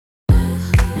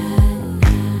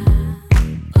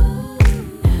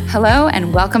Hello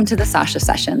and welcome to the Sasha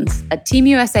Sessions, a Team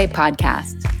USA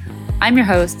podcast. I'm your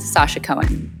host, Sasha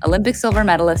Cohen, Olympic silver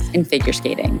medalist in figure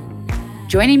skating.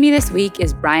 Joining me this week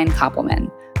is Brian Koppelman,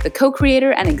 the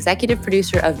co-creator and executive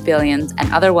producer of Billions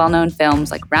and other well-known films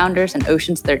like Rounders and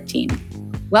Ocean's 13.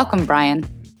 Welcome, Brian.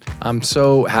 I'm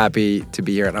so happy to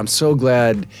be here, and I'm so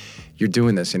glad you're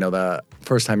doing this. You know, the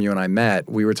first time you and I met,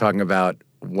 we were talking about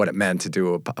what it meant to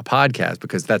do a podcast,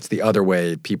 because that's the other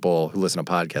way people who listen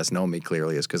to podcasts know me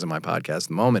clearly, is because of my podcast at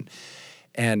the moment.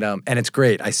 And it's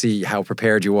great. I see how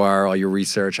prepared you are, all your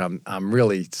research. I'm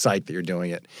really psyched that you're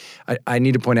doing it. I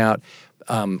need to point out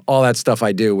all that stuff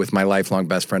I do with my lifelong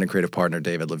best friend and creative partner,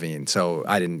 David Levine. So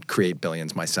I didn't create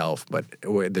Billions myself, but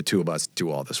the two of us do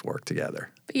all this work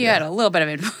together. But you had a little bit of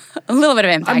impact.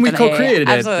 And we co-created it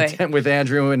Absolutely. with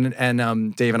Andrew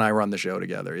and Dave and I run the show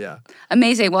together. Yeah.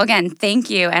 Amazing. Well, again, thank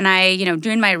you. And I,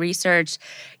 doing my research,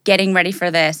 getting ready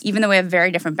for this, even though we have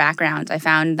very different backgrounds, I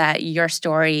found that your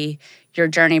story, your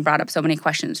journey brought up so many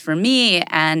questions for me,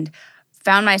 and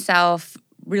found myself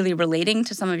really relating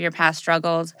to some of your past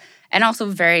struggles, and also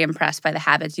very impressed by the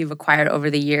habits you've acquired over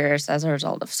the years as a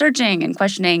result of searching and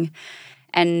questioning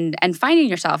and finding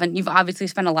yourself. And you've obviously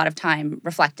spent a lot of time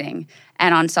reflecting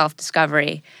and on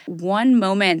self-discovery. One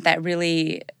moment that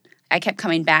really I kept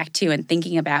coming back to and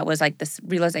thinking about was like this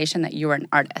realization that you were an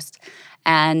artist.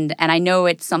 And I know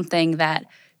it's something that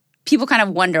people kind of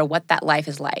wonder what that life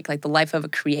is like the life of a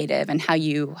creative and how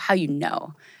you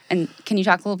know. And can you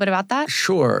talk a little bit about that?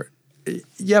 Sure.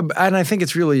 Yeah, and I think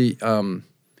it's really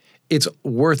it's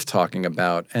worth talking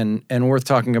about, and worth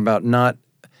talking about not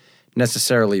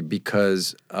necessarily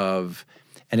because of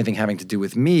anything having to do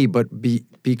with me, but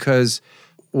because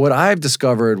what I've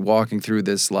discovered walking through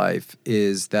this life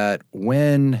is that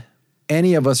when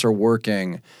any of us are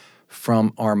working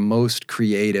from our most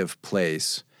creative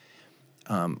place,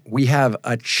 we have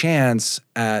a chance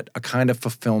at a kind of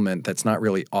fulfillment that's not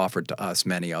really offered to us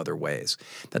many other ways.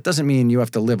 That doesn't mean you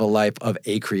have to live a life of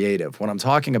a creative. What I'm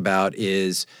talking about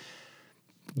is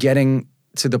getting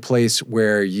to the place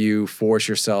where you force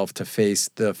yourself to face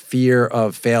the fear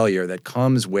of failure that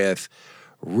comes with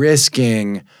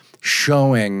risking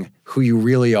showing who you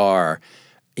really are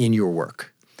in your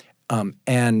work.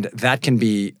 And that can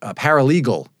be a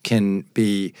paralegal can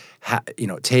be,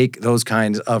 take those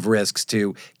kinds of risks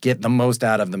to get the most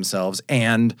out of themselves,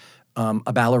 and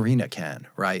a ballerina can,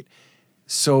 right?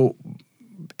 So,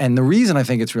 and the reason I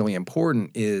think it's really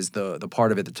important is the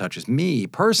part of it that touches me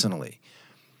personally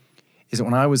is that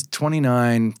when I was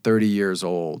 29, 30 years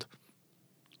old,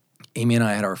 Amy and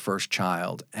I had our first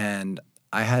child, and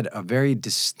I had a very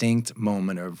distinct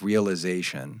moment of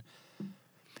realization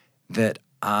that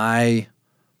I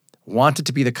wanted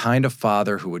to be the kind of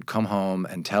father who would come home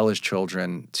and tell his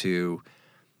children to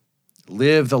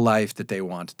live the life that they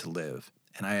wanted to live.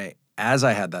 And as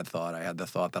I had the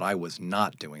thought that I was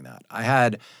not doing that. I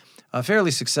had a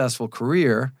fairly successful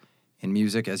career in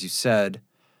music, as you said,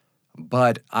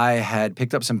 but I had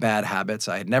picked up some bad habits.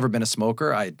 I had never been a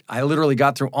smoker. I literally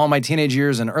got through all my teenage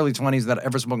years and early 20s without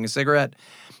ever smoking a cigarette.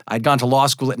 I'd gone to law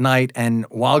school at night, and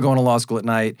while going to law school at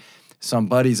night, some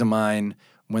buddies of mine,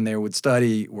 when they would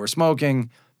study, were smoking.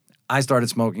 I started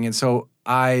smoking, and so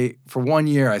for 1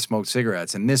 year, I smoked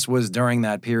cigarettes, and this was during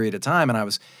that period of time, and I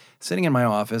was sitting in my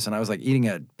office, and I was like eating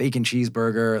a bacon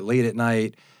cheeseburger late at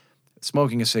night,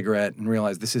 smoking a cigarette, and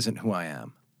realized this isn't who I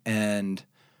am.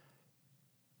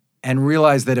 And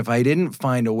realized that if I didn't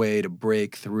find a way to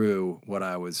break through what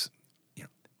I was,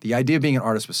 the idea of being an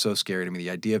artist was so scary to me. The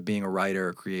idea of being a writer,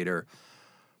 a creator,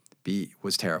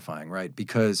 was terrifying, right?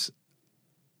 Because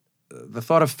the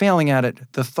thought of failing at it,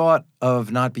 the thought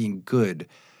of not being good,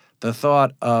 the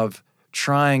thought of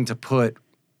trying to put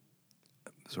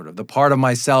sort of the part of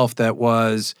myself that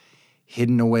was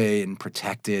hidden away and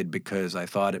protected because I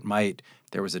thought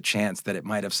there was a chance that it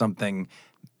might have something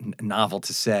novel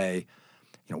to say.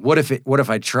 What if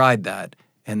I tried that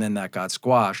and then that got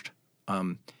squashed?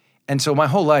 And so my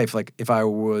whole life, I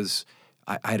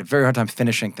had a very hard time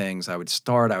finishing things. I would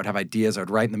have ideas, I would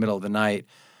write in the middle of the night.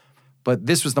 But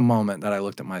this was the moment that I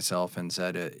looked at myself and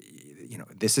said,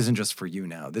 this isn't just for you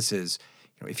now. This is,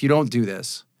 if you don't do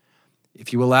this,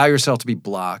 if you allow yourself to be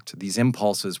blocked, these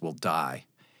impulses will die.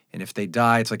 And if they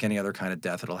die, it's like any other kind of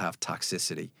death, it'll have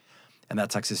toxicity. And that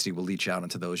toxicity will leach out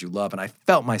into those you love. And I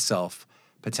felt myself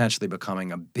potentially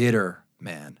becoming a bitter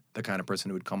man, the kind of person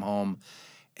who would come home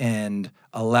and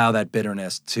allow that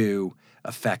bitterness to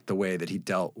affect the way that he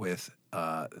dealt with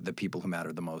the people who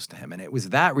mattered the most to him. And it was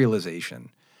that realization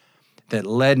that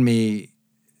led me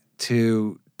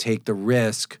to take the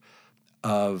risk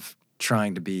of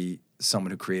trying to be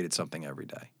someone who created something every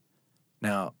day.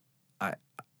 Now,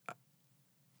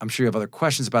 I'm sure you have other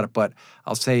questions about it, but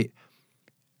I'll say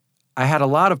I had a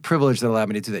lot of privilege that allowed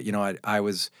me to do that. You know, I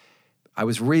was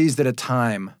raised at a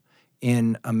time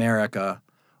in America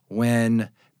when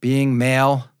being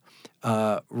male,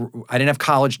 I didn't have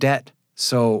college debt,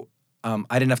 so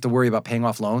I didn't have to worry about paying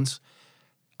off loans.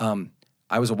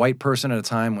 I was a white person at a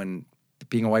time when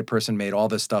being a white person made all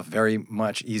this stuff very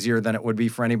much easier than it would be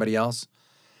for anybody else.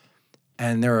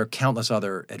 And there are countless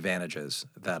other advantages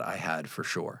that I had for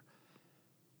sure.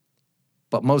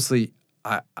 But mostly,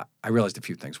 I realized a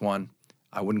few things. One,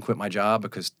 I wouldn't quit my job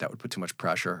because that would put too much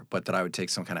pressure, but that I would take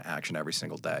some kind of action every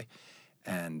single day.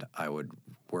 And I would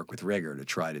work with rigor to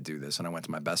try to do this. And I went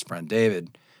to my best friend,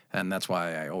 David, and that's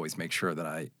why I always make sure that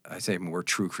I say we're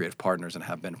true creative partners and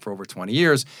have been for over 20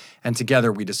 years. And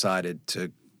together we decided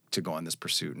to go on this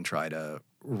pursuit and try to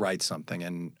write something.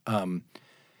 And,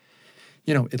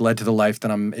 you know, it led to the life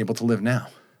that I'm able to live now.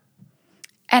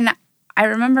 And I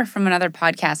remember from another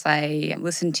podcast I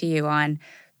listened to you on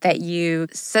that you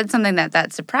said something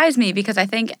that surprised me, because I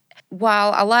think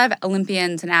while a lot of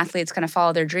Olympians and athletes kind of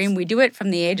follow their dream, we do it from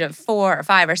the age of 4 or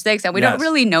 5 or 6, and we don't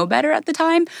really know better at the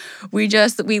time. We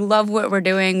love what we're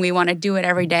doing. We want to do it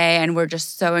every day, and we're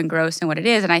just so engrossed in what it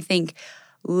is. And I think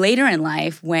later in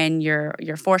life, when you're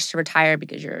forced to retire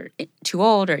because you're too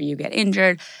old or you get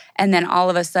injured, and then all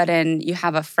of a sudden you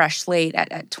have a fresh slate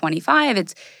at 25,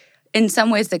 it's in some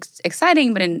ways it's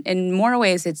exciting, but in more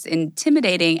ways it's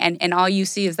intimidating. And all you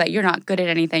see is that you're not good at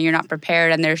anything, you're not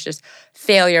prepared, and there's just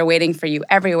failure waiting for you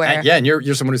everywhere. And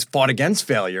you're someone who's fought against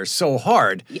failure so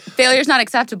hard. Failure's not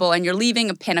acceptable, and you're leaving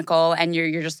a pinnacle, and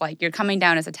you're just like, you're coming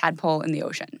down as a tadpole in the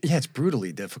ocean. Yeah, it's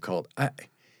brutally difficult.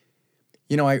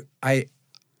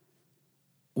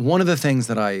 One of the things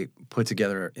that I put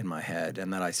together in my head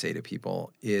and that I say to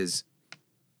people is,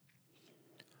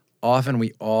 often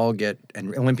we all get,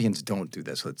 and Olympians don't do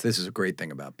this. This is a great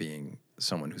thing about being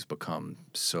someone who's become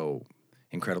so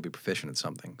incredibly proficient at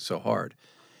something so hard.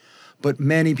 But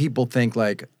many people think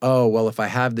like, oh, well, if I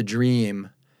have the dream,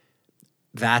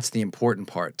 that's the important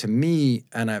part. To me,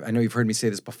 and I know you've heard me say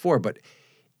this before, but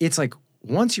it's like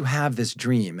once you have this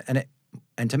dream,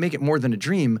 and to make it more than a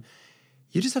dream,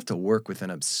 you just have to work with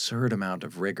an absurd amount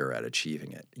of rigor at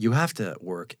achieving it. You have to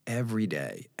work every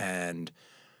day, and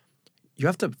you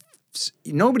have to.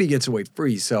 Nobody gets away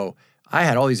free. So I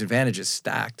had all these advantages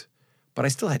stacked, but I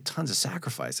still had tons of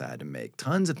sacrifice I had to make,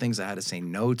 tons of things I had to say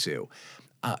no to,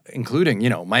 including, you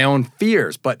know, my own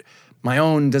fears, but my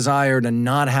own desire to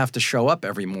not have to show up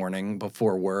every morning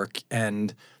before work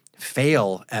and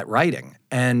fail at writing.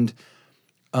 And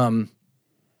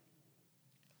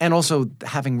also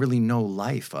having really no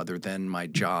life other than my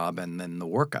job and then the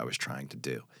work I was trying to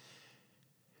do.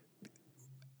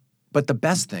 But the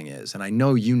best thing is, and I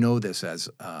know you know this as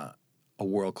a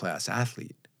world-class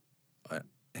athlete,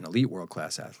 an elite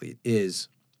world-class athlete, is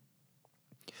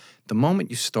the moment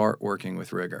you start working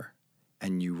with rigor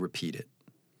and you repeat it,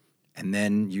 and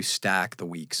then you stack the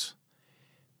weeks.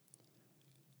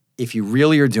 If you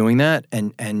really are doing that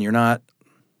and you're not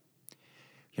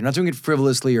doing it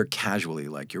frivolously or casually,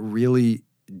 like you're really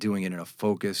doing it in a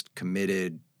focused,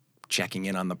 committed, checking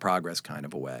in on the progress kind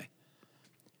of a way,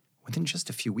 within just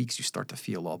a few weeks, you start to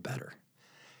feel all better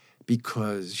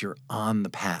because you're on the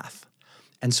path.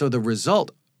 And so the result,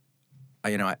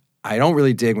 I don't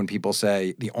really dig when people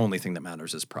say the only thing that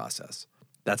matters is process.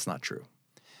 That's not true.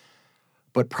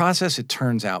 But process, it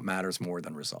turns out, matters more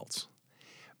than results.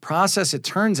 Process, it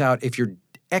turns out, if you're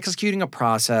executing a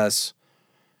process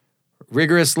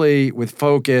rigorously with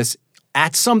focus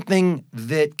at something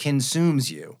that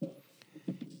consumes you,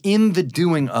 in the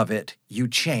doing of it, you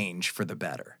change for the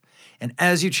better. And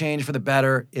as you change for the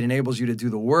better, it enables you to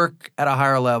do the work at a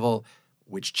higher level,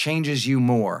 which changes you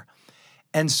more.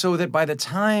 And so that by the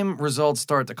time results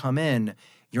start to come in,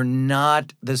 you're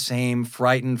not the same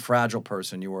frightened, fragile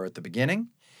person you were at the beginning.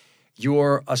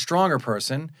 You're a stronger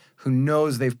person who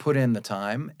knows they've put in the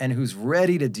time and who's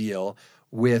ready to deal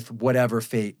with whatever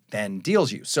fate then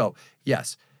deals you. So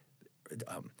yes,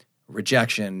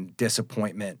 rejection,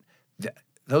 disappointment,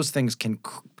 those things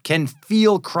can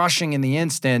feel crushing in the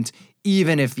instant,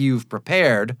 even if you've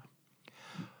prepared.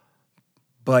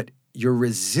 But your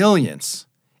resilience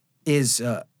is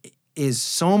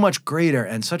so much greater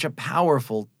and such a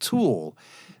powerful tool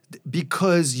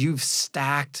because you've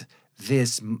stacked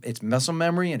this, it's muscle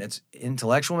memory and it's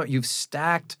intellectual, you've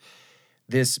stacked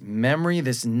this memory,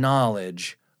 this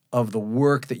knowledge of the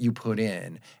work that you put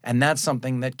in. And that's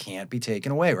something that can't be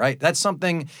taken away, right? That's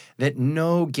something that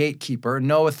no gatekeeper,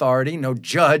 no authority, no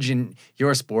judge in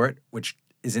your sport, which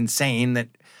is insane that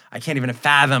I can't even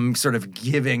fathom sort of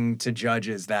giving to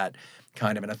judges that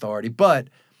kind of an authority. But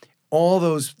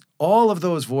all of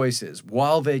those voices,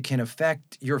 while they can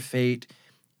affect your fate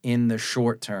in the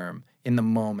short term, in the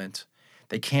moment,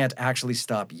 they can't actually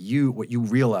stop you. What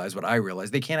I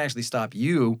realized, they can't actually stop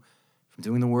you from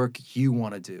doing the work you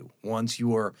want to do. Once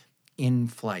you're in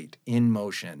flight, in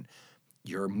motion,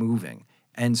 you're moving.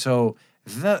 And so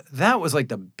that was like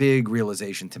the big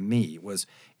realization to me was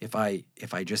if I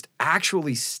just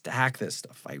actually stack this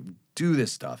stuff, if I do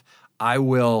this stuff, I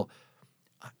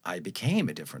became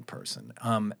a different person.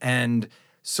 And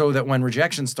so that when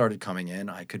rejections started coming in,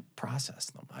 I could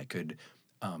process them. I could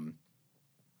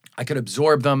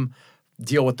absorb them,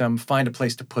 deal with them, find a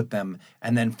place to put them,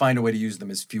 and then find a way to use them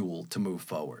as fuel to move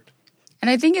forward. And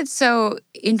I think it's so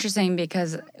interesting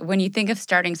because when you think of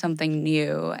starting something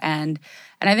new, and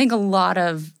I think a lot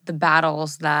of the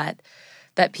battles that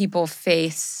people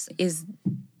face is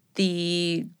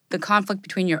the conflict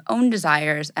between your own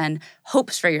desires and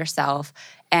hopes for yourself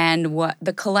and what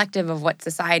the collective of what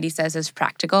society says is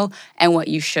practical and what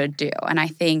you should do. And I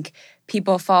think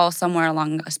people fall somewhere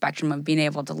along a spectrum of being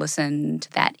able to listen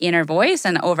to that inner voice,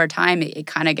 and over time it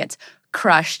kind of gets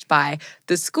crushed by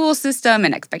the school system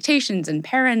and expectations and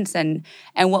parents and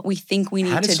what we think we need to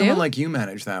do. How does someone like you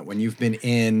manage that when you've been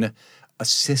in a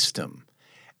system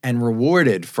and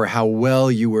rewarded for how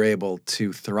well you were able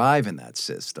to thrive in that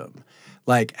system?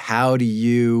 Like, how do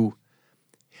you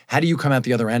come out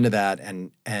the other end of that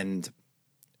and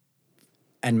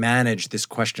manage this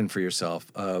question for yourself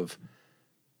of,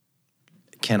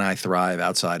 can I thrive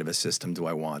outside of a system? Do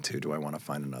I want to? Do I want to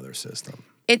find another system?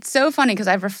 It's so funny because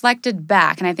I've reflected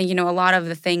back, and I think, a lot of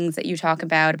the things that you talk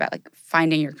about like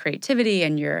finding your creativity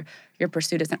and your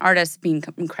pursuit as an artist being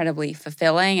incredibly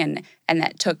fulfilling, and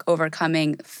that took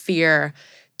overcoming fear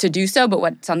to do so. But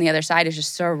what's on the other side is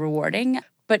just so rewarding.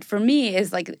 But for me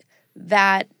is like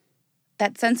that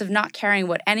sense of not caring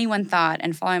what anyone thought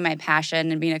and following my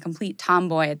passion and being a complete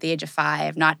tomboy at the age of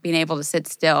 5, not being able to sit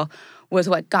still, was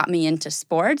what got me into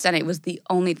sports. And it was the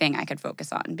only thing I could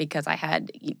focus on because I had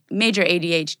major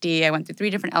ADHD. I went through 3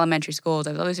 different elementary schools.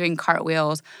 I was always doing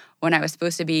cartwheels when I was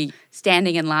supposed to be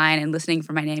standing in line and listening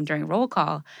for my name during roll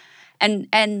call.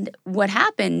 And what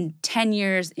happened 10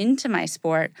 years into my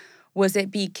sport was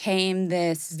it became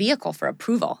this vehicle for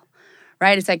approval,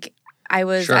 right? It's like I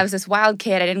was this wild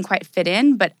kid. I didn't quite fit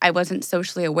in, but I wasn't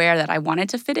socially aware that I wanted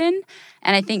to fit in.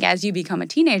 And I think as you become a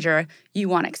teenager, you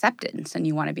want acceptance and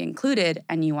you want to be included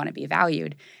and you want to be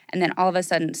valued. And then all of a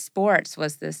sudden, sports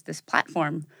was this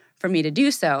platform for me to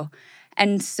do so.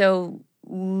 And so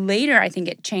later, I think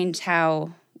it changed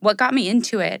what got me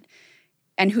into it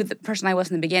and who the person I was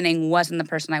in the beginning wasn't the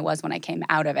person I was when I came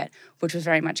out of it, which was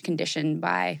very much conditioned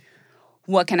by,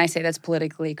 what can I say that's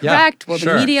politically correct? Will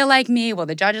the media like me? Will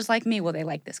the judges like me? Will they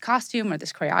like this costume or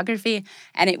this choreography?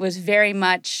 And it was very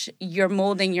much you're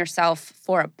molding yourself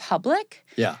for a public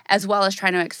as well as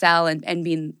trying to excel and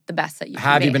being the best that you can be.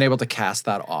 Have you been able to cast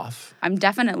that off? I'm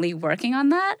definitely working on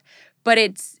that, but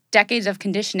it's decades of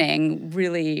conditioning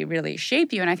really, really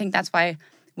shape you. And I think that's why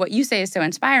what you say is so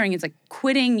inspiring. It's like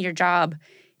quitting your job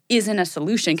isn't a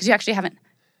solution because you actually haven't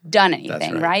done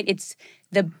anything, right? It's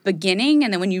the beginning,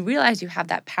 and then when you realize you have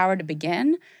that power to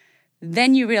begin,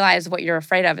 then you realize what you're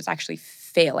afraid of is actually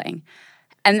failing.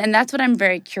 And that's what I'm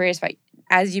very curious about.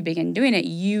 As you begin doing it,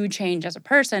 you change as a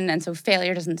person, and so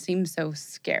failure doesn't seem so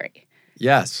scary.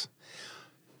 Yes.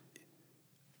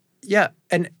 Yeah,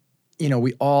 and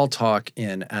we all talk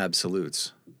in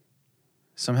absolutes.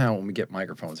 Somehow when we get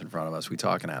microphones in front of us, we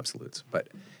talk in absolutes. But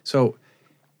so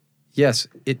yes,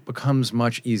 it becomes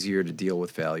much easier to deal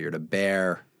with failure, to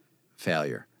bear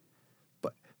failure.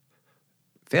 But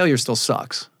failure still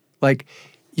sucks. Like,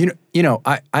 I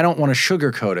don't want to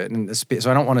sugarcoat it. So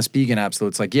I don't want to speak in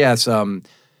absolutes. Like, yes,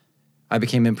 I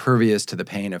became impervious to the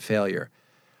pain of failure.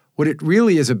 What it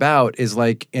really is about is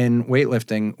like in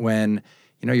weightlifting when,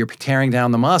 you're tearing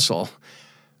down the muscle.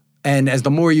 And as the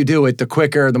more you do it, the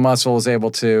quicker the muscle is able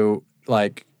to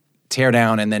like tear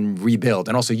down and then rebuild.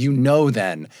 And also,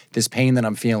 then this pain that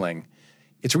I'm feeling,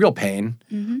 it's real pain,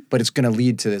 but it's going to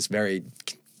lead to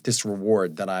this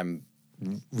reward that I'm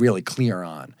really clear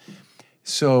on.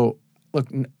 So look,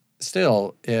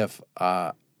 still, if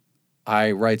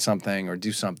I write something or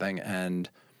do something and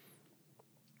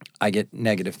I get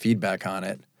negative feedback on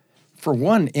it, for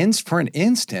an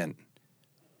instant,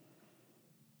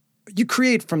 you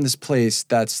create from this place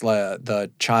that's the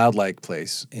childlike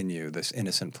place in you, this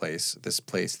innocent place, this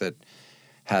place that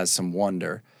has some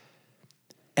wonder.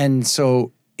 And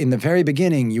so in the very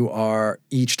beginning,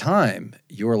 each time,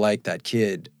 you're like that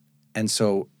kid. And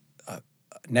so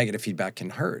negative feedback can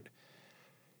hurt.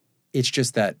 It's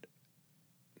just that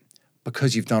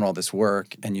because you've done all this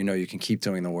work and you can keep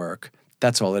doing the work,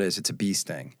 That's all it is. It's a bee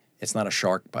sting. It's not a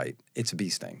shark bite. It's a bee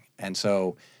sting. And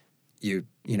so you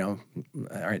know,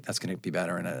 all right, that's going to be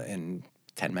better in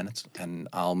 10 minutes, and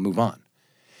I'll move on.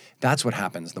 That's what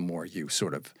happens the more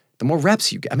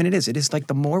reps you get. I mean, it is like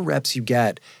the more reps you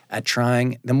get at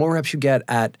trying, the more reps you get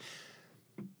at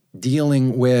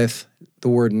dealing with the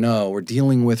word no, or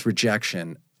dealing with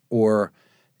rejection, or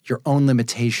your own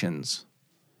limitations,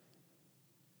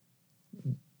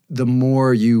 the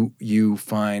more you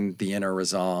find the inner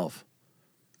resolve.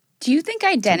 Do you think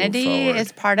identity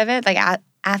is part of it? Like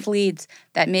athletes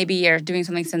that maybe are doing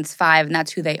something since 5 and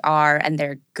that's who they are and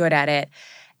they're good at it.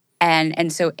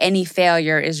 And so any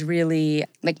failure is really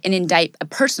like a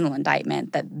personal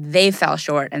indictment that they fell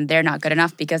short and they're not good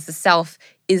enough because the self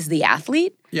is the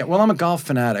athlete. Yeah, well, I'm a golf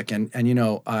fanatic, and you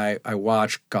know, I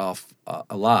watch golf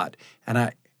a lot, and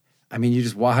I mean, you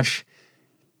just watch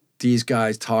these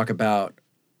guys talk about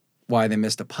why they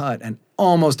missed a putt, and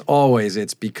almost always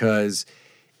it's because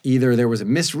either there was a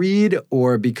misread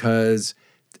or because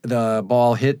the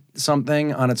ball hit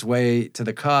something on its way to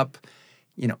the cup.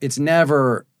 You know, it's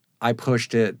never I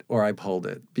pushed it or I pulled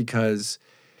it, because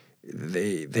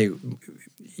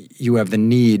you have the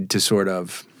need to sort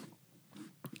of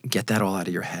get that all out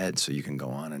of your head so you can go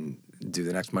on and do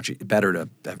the next. Much better to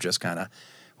have just kind of,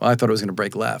 well, I thought it was going to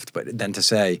break left, but then to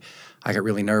say, I got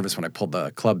really nervous when I pulled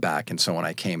the club back, and so when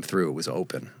I came through, it was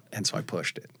open, and so I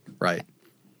pushed it, right?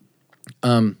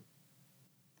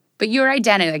 But your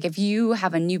identity, like if you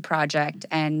have a new project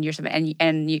and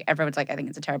everyone's like, I think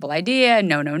it's a terrible idea,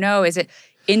 no, is it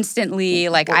instantly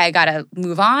like, I gotta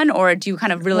move on, or do you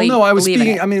kind of really believe in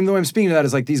it? I mean, the way I'm speaking to that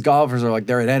is like these golfers are like,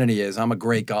 their identity is, I'm a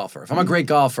great golfer. If I'm a great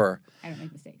golfer, I don't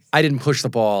make mistakes. I didn't push the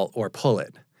ball or pull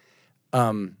it.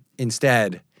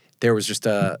 Instead, there was just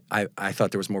I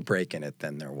thought there was more break in it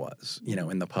than there was, you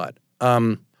know, in the putt.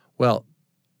 Well,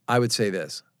 I would say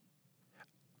this.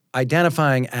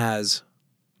 Identifying as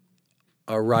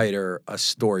a writer, a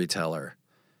storyteller,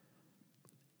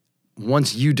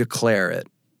 once you declare it,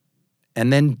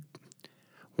 and that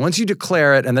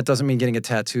doesn't mean getting a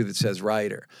tattoo that says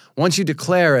writer. Once you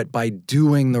declare it by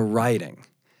doing the writing,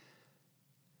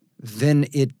 then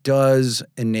it does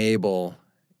enable,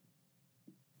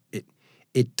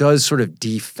 it does sort of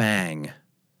defang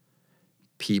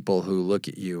people who look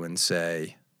at you and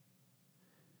say,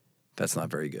 that's not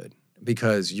very good,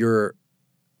 because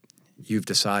you've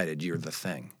decided you're the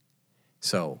thing.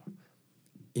 So,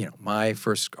 you know, our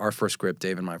first script,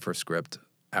 Dave and my first script,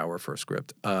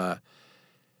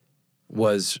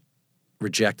 was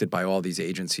rejected by all these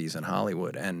agencies in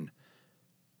Hollywood. And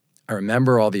I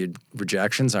remember all the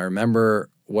rejections. I remember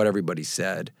what everybody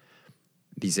said,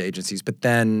 these agencies. But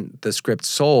then the script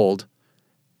sold,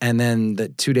 and then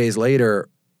 2 days later,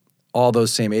 all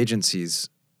those same agencies,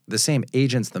 the same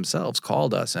agents themselves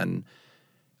called us and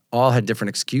all had different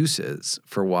excuses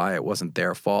for why it wasn't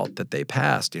their fault that they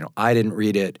passed. You know, I didn't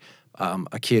read it.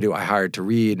 A kid who I hired to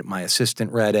read, my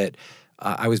assistant read it.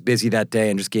 I was busy that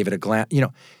day and just gave it a glance. You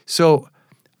know, so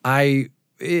I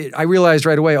realized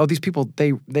right away, oh, these people,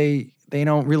 they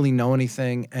don't really know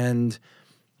anything, and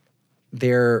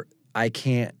I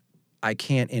can't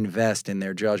invest in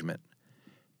their judgment.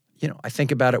 You know, I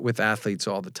think about it with athletes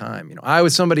all the time. You know, I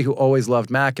was somebody who always loved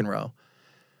McEnroe,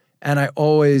 and I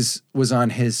always was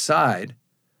on his side,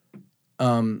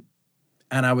 and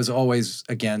I was always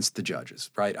against the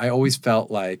judges, right? I always felt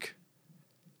like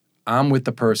I'm with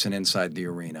the person inside the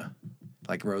arena,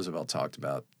 like Roosevelt talked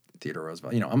about, Theodore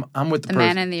Roosevelt. You know, I'm with the person.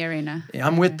 Man in the arena.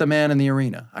 I'm with the man in the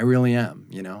arena. I really am,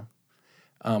 you know,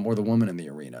 or the woman in the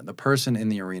arena, the person in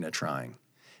the arena trying,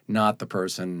 not the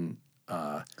person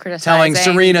telling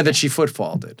Serena that she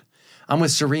footfaulted. I'm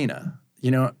with Serena.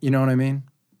 You know what I mean?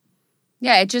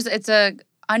 Yeah, it's a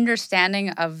understanding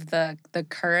of the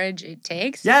courage it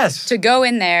takes. Yes. To go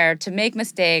in there, to make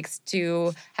mistakes,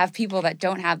 to have people that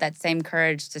don't have that same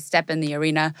courage to step in the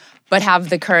arena, but have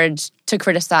the courage to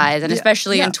criticize, and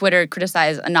especially on Twitter,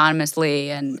 criticize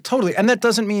anonymously. And totally. And that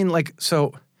doesn't mean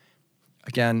so,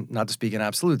 again, not to speak in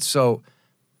absolutes, so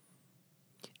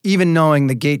even knowing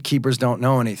the gatekeepers don't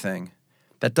know anything,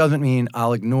 that doesn't mean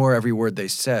I'll ignore every word they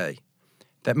say.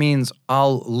 That means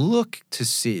I'll look to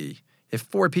see if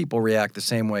 4 people react the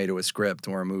same way to a script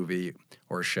or a movie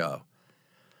or a show.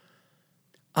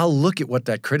 I'll look at what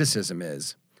that criticism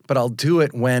is, but I'll do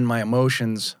it when my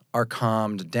emotions are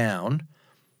calmed down.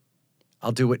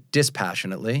 I'll do it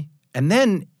dispassionately. And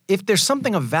then if there's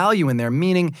something of value in there,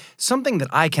 meaning something that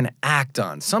I can act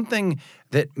on, something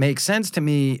that makes sense to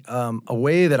me, a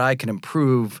way that I can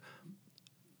improve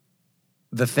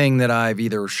the thing that I've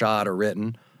either shot or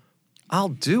written, I'll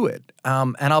do it.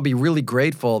 And I'll be really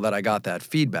grateful that I got that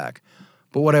feedback.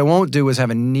 But what I won't do is have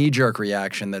a knee-jerk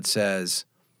reaction that says,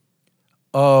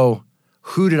 oh,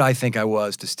 who did I think I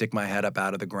was to stick my head up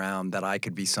out of the ground that I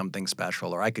could be something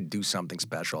special or I could do something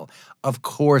special? Of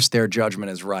course their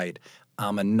judgment is right.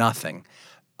 I'm a nothing.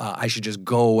 I should just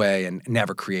go away and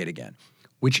never create again,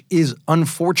 which is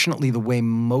unfortunately the way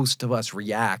most of us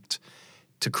react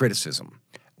to criticism.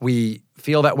 We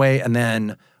feel that way and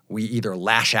then we either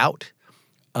lash out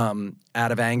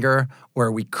out of anger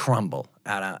or we crumble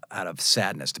out of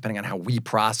sadness, depending on how we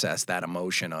process that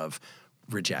emotion of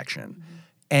rejection. Mm-hmm.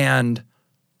 And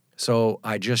so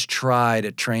I just try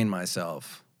to train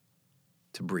myself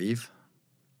to breathe,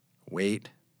 wait,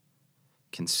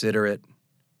 consider it,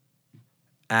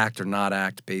 act or not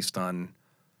act based on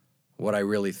what I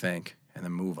really think, and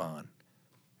then move on.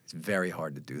 It's very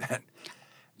hard to do that.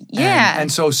 Yeah. And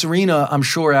so Serena, I'm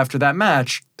sure after that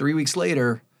match, 3 weeks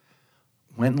later,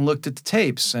 went and looked at the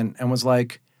tapes and was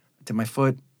like, did my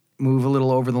foot move a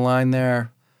little over the line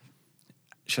there?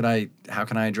 How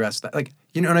can I address that? Like,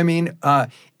 you know what I mean?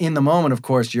 In the moment, of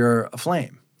course, you're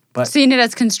aflame. But seeing it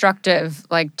as constructive,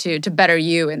 like to better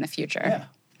you in the future. Yeah.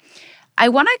 I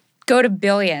want to go to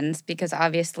Billions because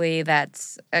obviously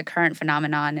that's a current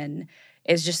phenomenon and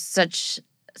is just such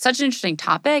an interesting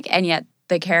topic, and yet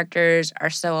the characters are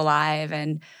so alive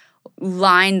and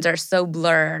lines are so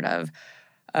blurred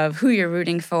of who you're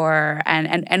rooting for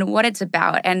and what it's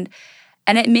about. And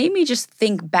it made me just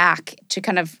think back to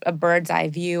kind of a bird's eye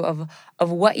view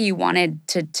of what you wanted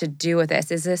to do with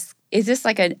this. Is this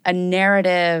like a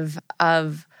narrative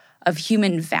of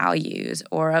human values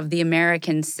or of the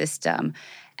American system?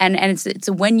 And it's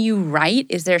when you write,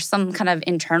 is there some kind of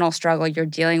internal struggle you're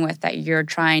dealing with that you're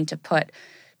trying to put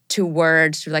to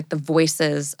words through like the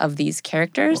voices of these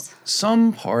characters? Well,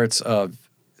 some parts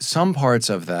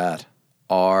of that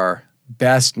are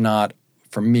best not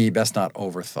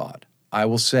overthought. I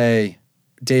will say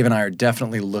Dave and I are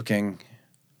definitely looking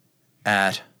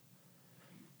at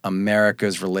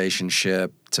America's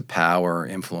relationship to power,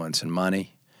 influence, and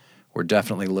money. We're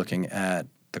definitely looking at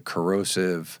the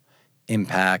corrosive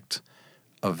impact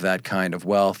of that kind of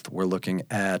wealth. We're looking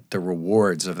at the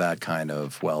rewards of that kind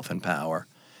of wealth and power.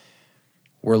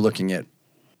 We're looking at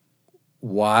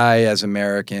why, as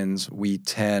Americans, we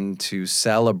tend to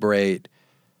celebrate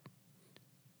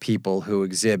people who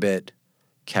exhibit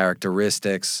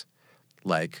characteristics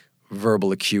like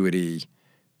verbal acuity,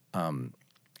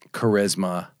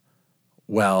 charisma,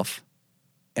 wealth,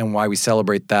 and why we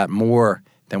celebrate that more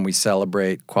than we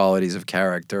celebrate qualities of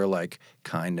character like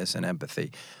kindness and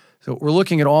empathy. So we're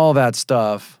looking at all that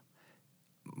stuff,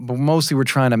 but mostly we're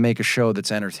trying to make a show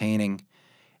that's entertaining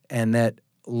and that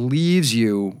leaves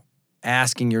you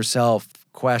asking yourself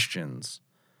questions.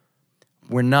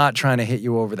 We're not trying to hit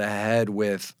you over the head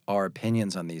with our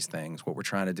opinions on these things. What we're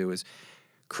trying to do is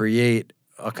create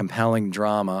a compelling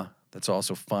drama that's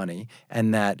also funny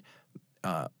and that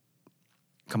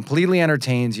completely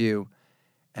entertains you,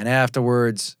 and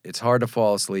afterwards it's hard to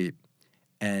fall asleep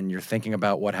and you're thinking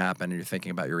about what happened and you're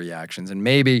thinking about your reactions, and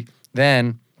maybe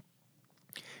then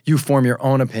you form your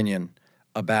own opinion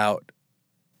about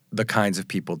the kinds of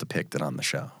people depicted on the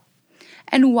show.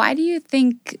 And why do you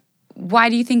think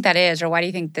that is, or why do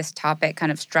you think this topic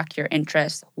kind of struck your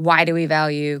interest? Why do we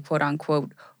value quote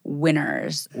unquote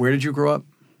winners? Where did you grow up?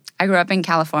 I grew up in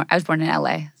California. I was born in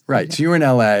LA. Right. So you were in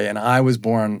LA and I was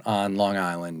born on Long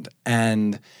Island.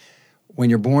 And when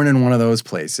you're born in one of those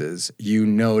places, you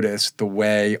notice the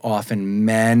way often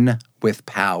men with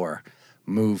power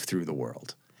move through the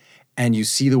world. And you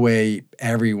see the way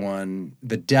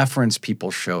the deference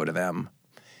people show to them.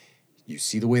 You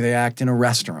see the way they act in a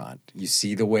restaurant. You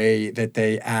see the way that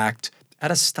they act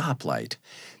at a stoplight.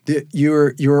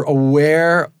 You're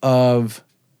aware of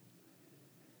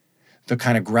the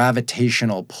kind of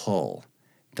gravitational pull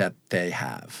that they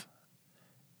have.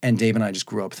 And Dave and I just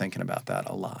grew up thinking about that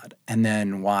a lot. And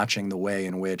then watching the way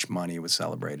in which money was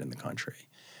celebrated in the country.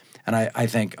 And I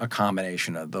think a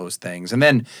combination of those things. And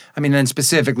then, then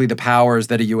specifically the powers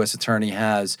that a U.S. attorney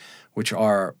has, which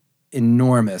are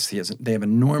enormous. They have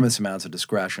enormous amounts of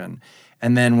discretion.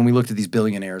 And then when we looked at these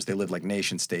billionaires, they live like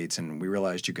nation states, and we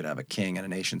realized you could have a king and a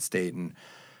nation state and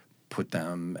put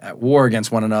them at war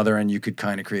against one another, and you could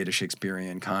kind of create a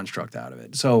Shakespearean construct out of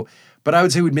it. So, but I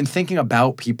would say we've been thinking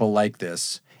about people like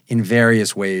this in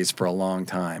various ways for a long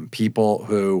time. People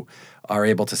who are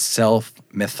able to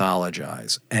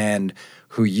self-mythologize and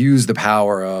who use the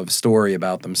power of story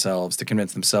about themselves to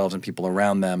convince themselves and people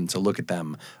around them to look at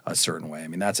them a certain way.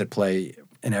 That's at play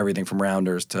in everything from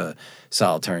Rounders to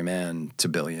Solitary Man to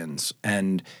Billions.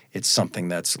 And it's something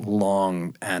that's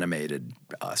long animated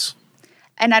us.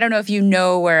 And I don't know if you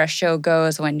know where a show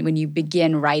goes when you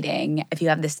begin writing, if you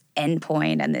have this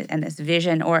endpoint and this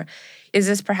vision, or is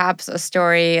this perhaps a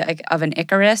story like of an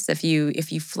Icarus if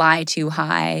you fly too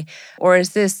high, or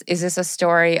is this a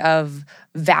story of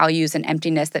values and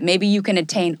emptiness that maybe you can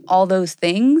attain all those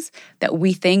things that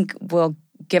we think will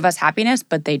give us happiness,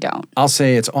 but they don't? I'll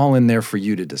say it's all in there for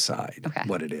you to decide Okay.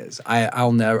 what it is.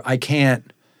 I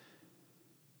can't.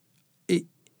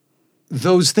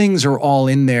 Those things are all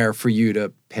in there for you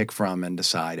to pick from and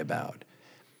decide about.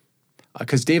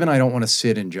 Because Dave and I don't want to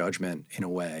sit in judgment in a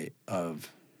way of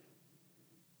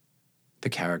the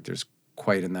characters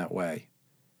quite in that way.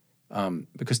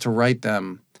 Because to write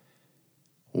them,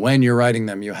 when you're writing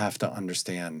them, you have to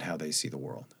understand how they see the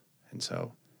world. And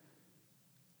so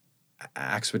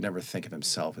Axe would never think of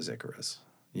himself as Icarus.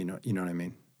 You know what I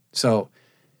mean? So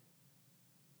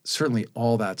certainly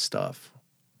all that stuff,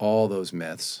 all those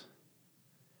myths,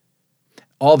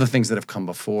 all the things that have come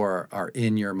before are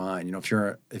in your mind. You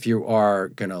know, if you are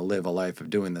gonna live a life of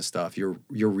doing this stuff, you're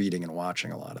reading and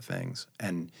watching a lot of things,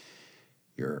 and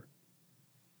you're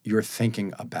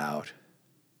thinking about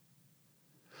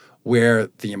where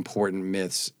the important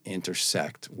myths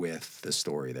intersect with the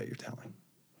story that you're telling.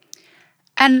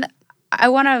 And I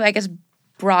want to, I guess,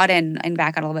 broaden and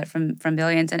back out a little bit from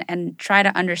Billions and try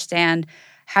to understand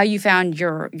how you found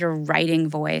your writing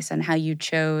voice and how you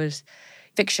chose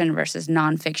fiction versus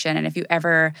nonfiction. And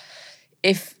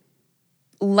if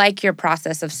like your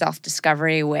process of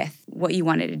self-discovery with what you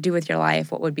wanted to do with your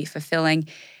life, what would be fulfilling,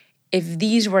 if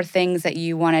these were things that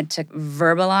you wanted to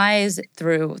verbalize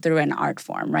through an art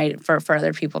form, right, for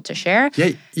other people to share.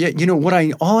 Yeah. You know what?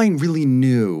 All I really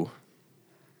knew.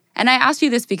 And I asked you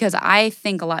this because I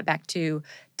think a lot back to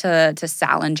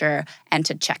Salinger and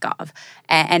to Chekhov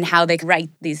and how they write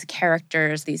these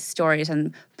characters, these stories,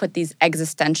 and put these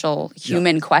existential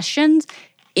human questions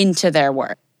into their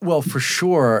work. Well, for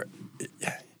sure,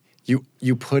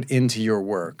 you put into your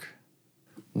work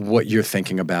what you're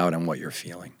thinking about and what you're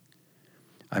feeling.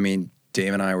 I mean,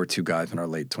 Dave and I were two guys in our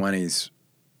late 20s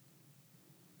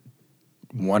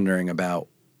wondering about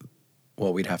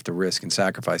what we'd have to risk and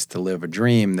sacrifice to live a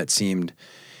dream that seemed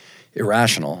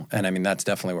irrational. And I mean, that's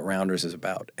definitely what Rounders is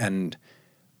about. And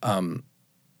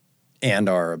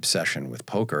our obsession with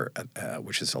poker,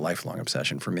 which is a lifelong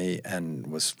obsession for me and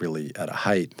was really at a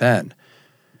height then.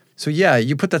 So yeah,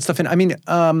 you put that stuff in. I mean,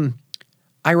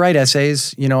 I write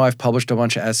essays. You know, I've published a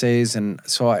bunch of essays. And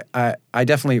so I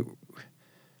definitely,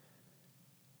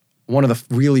 one of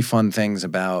the really fun things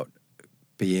about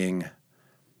being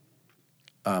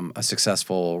a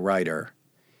successful writer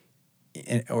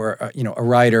or a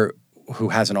writer who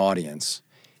has an audience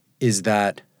is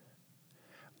that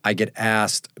I get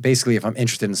asked, basically, if I'm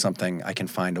interested in something, I can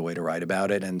find a way to write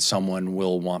about it and someone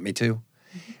will want me to.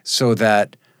 Mm-hmm. So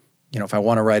that, you know, if I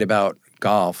want to write about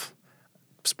golf,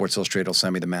 Sports Illustrated will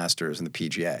send me the Masters and the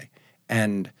PGA.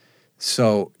 And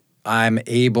so I'm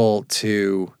able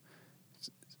to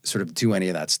sort of do any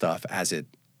of that stuff as it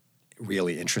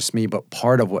really interests me. But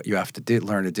part of what you have to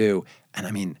learn to do, and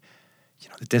I mean, you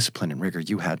know, the discipline and rigor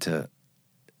you had to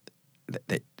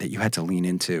that you had to lean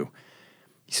into.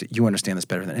 You understand this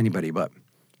better than anybody, but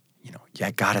you know,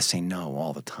 you gotta say no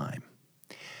all the time.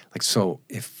 Like, so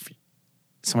if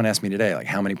someone asked me today, like,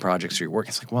 how many projects are you working?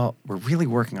 It's like, well, we're really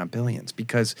working on Billions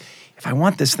because if I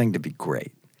want this thing to be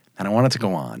great and I want it to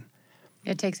go on,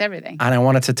 it takes everything, and I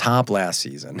want it to top last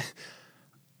season,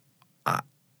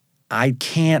 I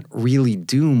can't really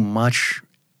do much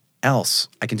else.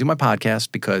 I can do my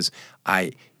podcast because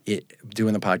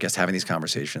doing the podcast, having these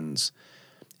conversations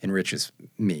enriches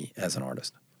me as an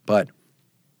artist. But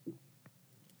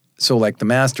so like the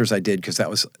Masters I did because that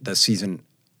was the season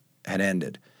had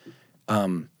ended.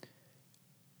 And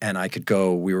I could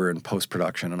go, we were in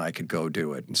post-production and I could go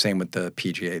do it. And same with the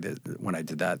PGA. When I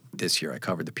did that this year, I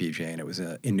covered the PGA and it was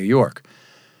in New York.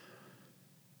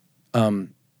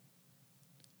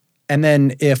 And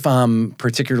then if I'm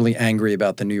particularly angry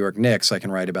about the New York Knicks, I can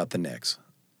write about the Knicks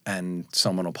and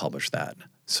someone will publish that.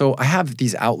 So I have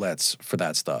these outlets for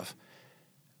that stuff.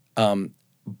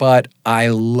 But I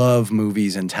love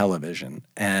movies and television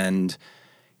and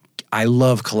I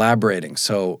love collaborating.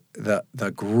 So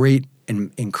the great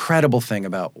and incredible thing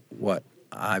about what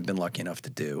I've been lucky enough to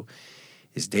do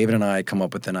is David and I come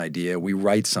up with an idea, we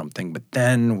write something, but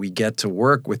then we get to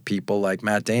work with people like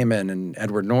Matt Damon and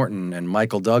Edward Norton and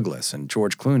Michael Douglas and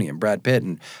George Clooney and Brad Pitt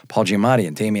and Paul Giamatti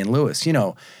and Damian Lewis, you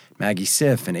know, Maggie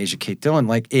Siff and Asia Kate Dillon.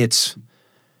 Like it's,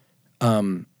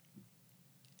 and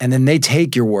then they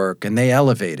take your work and they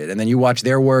elevate it, and then you watch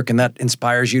their work and that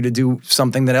inspires you to do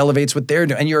something that elevates what they're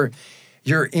doing. And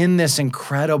you're in this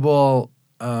incredible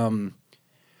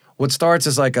what starts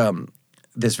as like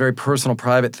this very personal,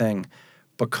 private thing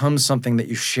becomes something that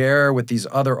you share with these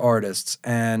other artists,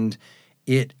 and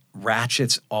it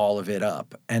ratchets all of it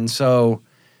up. And so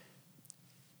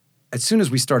as soon as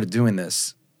we started doing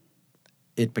this,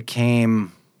 it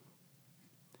became,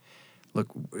 look,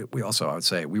 we also, I would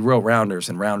say, we wrote Rounders,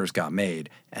 and Rounders got made,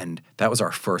 and that was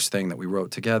our first thing that we wrote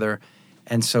together.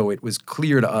 And so it was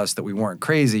clear to us that we weren't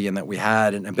crazy and that we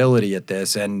had an ability at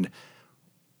this, and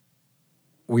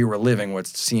we were living what would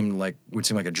seem like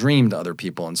a dream to other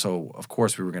people. And so, of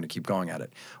course, we were going to keep going at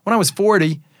it. When I was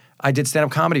 40, I did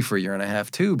stand-up comedy for a year and a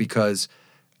half, too, because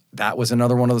that was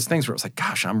another one of those things where it was like,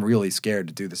 gosh, I'm really scared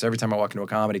to do this. Every time I walk into a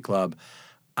comedy club,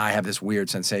 I have this weird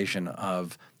sensation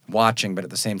of watching, but at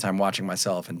the same time watching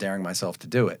myself and daring myself to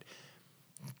do it.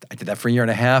 I did that for a year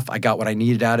and a half. I got what I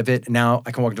needed out of it. Now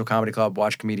I can walk into a comedy club,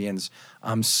 watch comedians.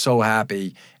 I'm so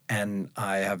happy, and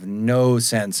I have no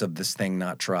sense of this thing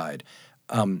not tried.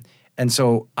 And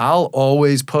so I'll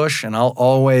always push, and I'll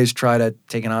always try to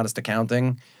take an honest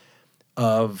accounting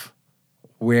of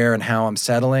where and how I'm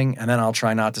settling, and then I'll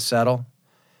try not to settle.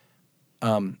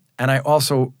 And I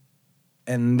also,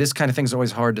 and this kind of thing is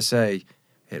always hard to say.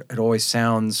 It always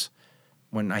sounds,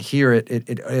 when I hear it,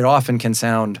 it often can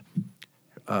sound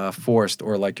forced,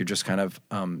 or like you're just kind of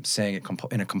saying it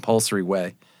in a compulsory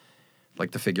way,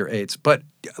 like the figure eights. But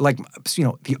like, you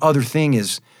know, the other thing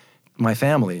is my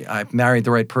family. I married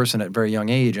the right person at a very young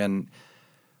age, and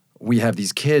we have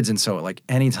these kids, and so like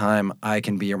anytime I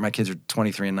can be, or my kids are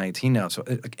 23 and 19 now, so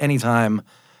like anytime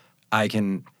I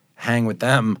can hang with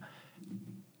them,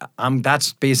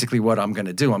 that's basically what I'm going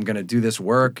to do. I'm going to do this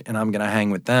work, and I'm going to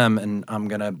hang with them, and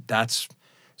that's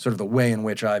sort of the way in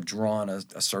which I've drawn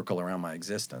a circle around my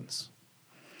existence.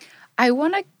 I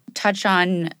want to touch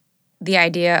on the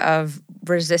idea of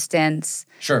resistance.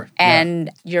 Sure. And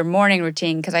your morning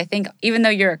routine, because I think even though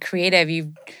you're a creative,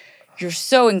 you're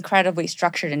so incredibly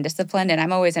structured and disciplined, and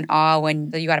I'm always in awe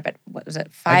when you got up at, what was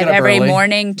it, 5 every early.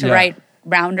 morning to write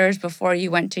Rounders before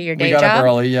you went to your day job? We got up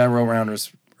early, I wrote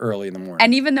Rounders early in the morning.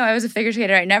 And even though I was a figure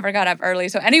skater, I never got up early.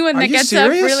 So anyone that gets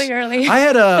serious? up really early. I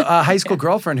had a high school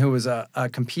girlfriend who was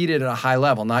competed at a high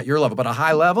level, not your level, but a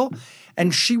high level,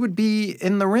 and she would be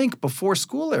in the rink before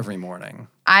school every morning.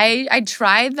 I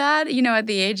tried that, you know, at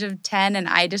the age of 10, and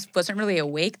I just wasn't really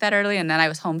awake that early, and then I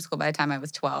was homeschooled by the time I was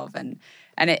 12, and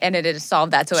it had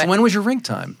solved that. So when was your rink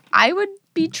time? I would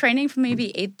be training from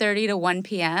maybe 8:30 to 1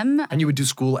 p.m. And you would do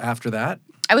school after that?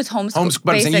 I was homeschooled.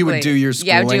 But you would do your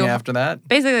schooling after that?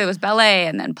 Basically, it was ballet,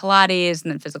 and then Pilates,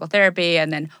 and then physical therapy,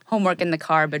 and then homework in the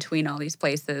car between all these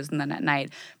places, and then at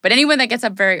night. But anyone that gets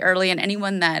up very early, and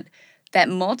anyone that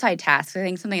multitasks, I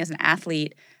think something as an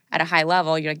athlete at a high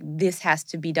level, you're like, this has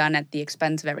to be done at the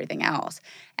expense of everything else.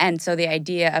 And so the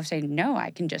idea of saying, no,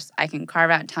 I can carve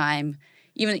out time.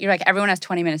 Even you're like, everyone has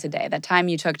 20 minutes a day. That time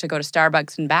you took to go to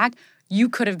Starbucks and back, you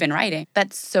could have been writing.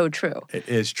 That's so true. It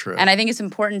is true. And I think it's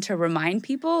important to remind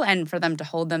people and for them to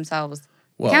hold themselves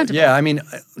accountable. Yeah, I mean,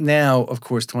 now, of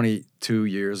course, 22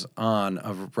 years on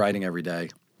of writing every day.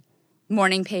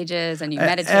 Morning pages, and you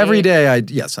meditate. Every day,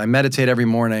 I meditate every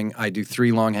morning. I do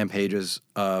 3 longhand pages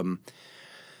of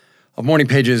morning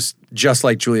pages, just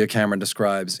like Julia Cameron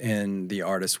describes in The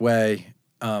Artist's Way.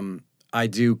 I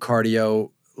do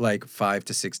cardio like 5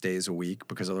 to 6 days a week,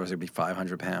 because otherwise it'd be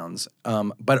 500 pounds.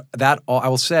 But that, I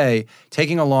will say,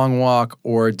 taking a long walk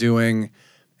or doing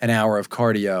an hour of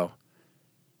cardio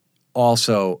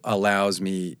also allows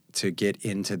me to get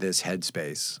into this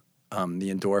headspace.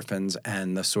 The endorphins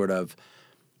and the sort of,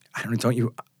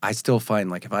 I still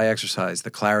find like if I exercise, the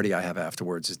clarity I have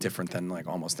afterwards is different than like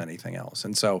almost anything else.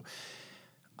 And so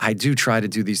I do try to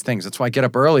do these things. That's why I get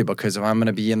up early, because if I'm going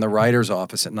to be in the writer's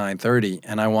office at 9:30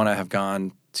 and I want to have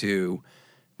gone to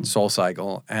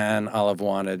SoulCycle and I'll have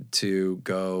wanted to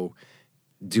go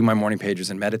do my morning pages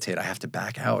and meditate, I have to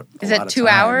back out. Is it 2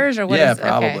 hours or what? Yeah,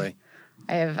 probably. Okay.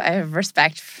 I have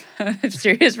respect,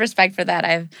 serious respect for that.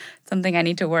 I have something I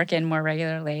need to work in more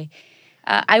regularly.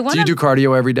 Do you do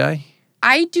cardio every day?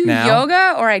 I do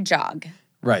yoga or I jog.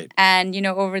 Right. And, you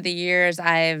know, over the years,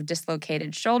 I've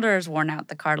dislocated shoulders, worn out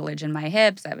the cartilage in my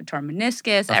hips. I have a torn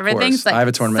meniscus. Everything's like I have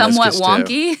a torn somewhat meniscus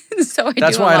wonky. Too. So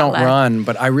That's do why a I lot don't less. run,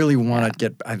 but I really want to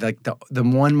get, I like the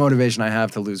one motivation I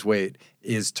have to lose weight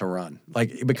is to run.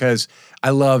 Like, because I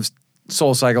love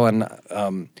SoulCycle,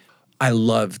 and I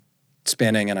love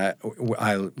spinning, and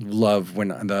I love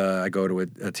when I go to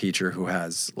a teacher who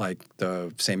has like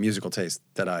the same musical taste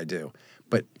that I do.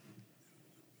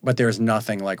 But there's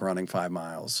nothing like running 5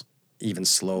 miles, even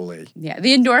slowly. Yeah,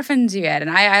 the endorphins you get.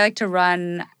 And I like to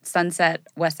run Sunset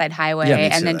West Side Highway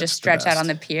and then just stretch out on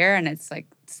the pier, and it's like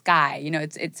sky. You know,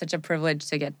 it's such a privilege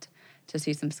to get to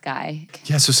see some sky?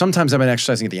 Yeah, so sometimes I've been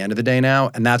exercising at the end of the day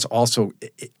now, and that's also,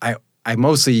 I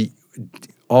mostly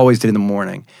always did in the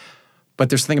morning. But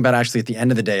there's something about actually at the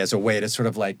end of the day as a way to sort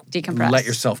of like Decompress. let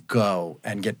yourself go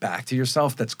and get back to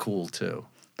yourself. That's cool too.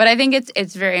 But I think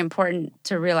it's very important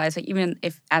to realize, like, even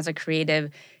if as a creative,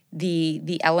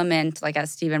 the element, like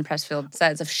as Steven Pressfield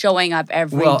says, of showing up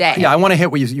every day. Yeah, I want to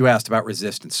hit what you asked about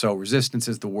resistance. So resistance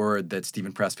is the word that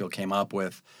Steven Pressfield came up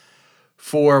with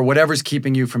for whatever's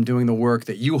keeping you from doing the work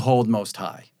that you hold most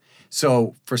high.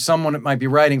 So for someone, it might be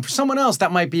writing. For someone else,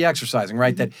 that might be exercising,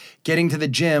 right? That getting to the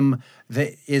gym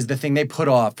is the thing they put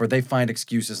off or they find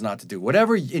excuses not to do.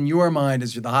 Whatever in your mind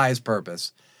is the highest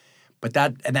purpose. But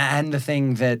and the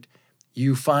thing that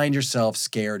you find yourself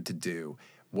scared to do,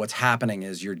 what's happening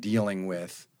is you're dealing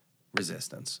with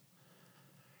resistance.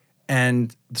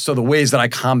 And so the ways that I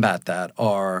combat that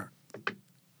are,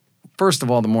 first of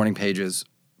all, the morning pages.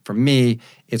 For me,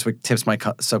 it's what tips my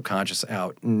subconscious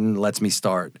out and lets me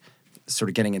start sort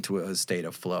of getting into a state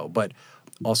of flow, but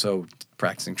also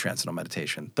practicing transcendental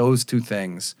meditation. Those two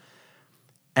things.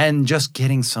 And just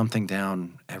getting something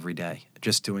down every day,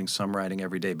 just doing some writing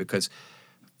every day. Because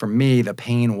for me, the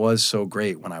pain was so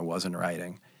great when I wasn't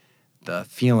writing. The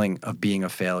feeling of being a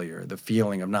failure, the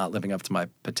feeling of not living up to my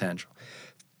potential,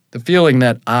 the feeling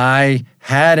that I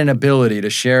had an ability to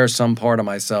share some part of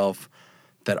myself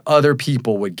that other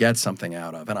people would get something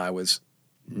out of, and I was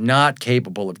not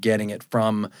capable of getting it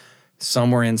from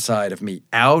somewhere inside of me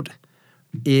out.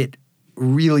 It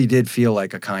really did feel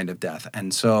like a kind of death.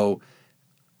 And so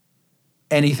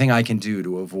anything I can do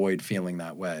to avoid feeling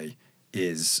that way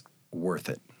is worth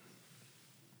it.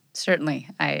 Certainly,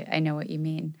 I know what you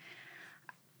mean.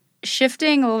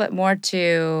 Shifting a little bit more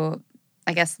to,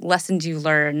 I guess, lessons you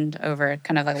learned over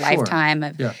kind of a lifetime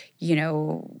of,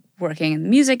 working in the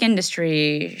music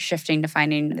industry, shifting to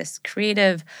finding this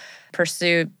creative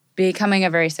pursuit, becoming a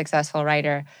very successful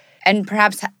writer, and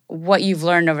perhaps what you've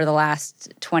learned over the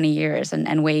last 20 years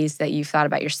and ways that you've thought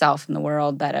about yourself and the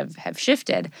world that have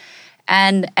shifted.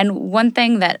 And one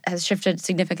thing that has shifted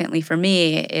significantly for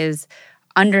me is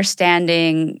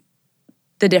understanding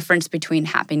the difference between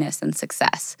happiness and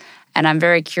success. And I'm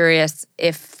very curious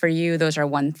if for you those are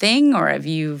one thing or if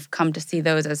you've come to see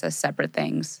those as separate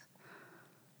things.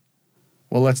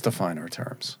 Well, let's define our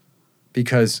terms.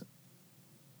 Because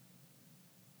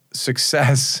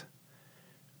success,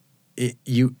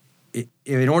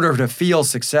 in order to feel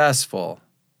successful,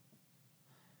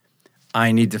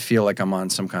 I need to feel like I'm on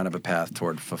some kind of a path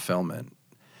toward fulfillment.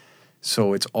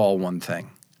 So it's all one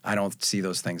thing. I don't see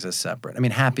those things as separate. I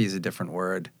mean, happy is a different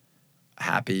word.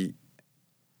 Happy.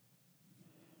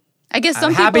 I guess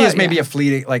some happy people, is maybe a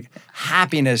fleeting, like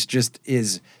happiness just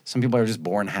is, some people are just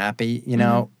born happy, you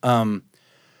know?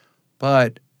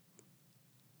 But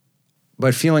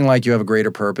feeling like you have a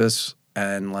greater purpose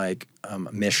and like a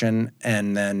mission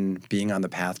and then being on the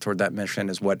path toward that mission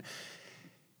is what.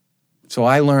 So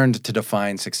I learned to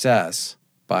define success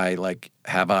by like,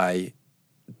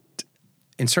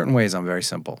 in certain ways I'm very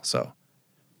simple. So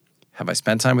have I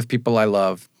spent time with people I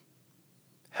love?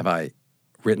 Have I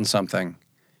written something?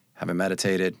 Have I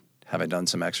meditated? Have I done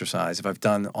some exercise? If I've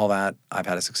done all that, I've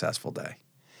had a successful day.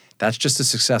 That's just a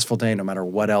successful day no matter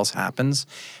what else happens.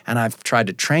 And I've tried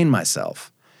to train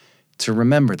myself to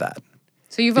remember that.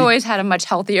 So you've always had a much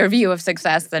healthier view of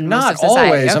success than most of society. Not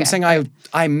always. Okay. I'm saying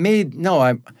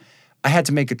I had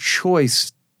to make a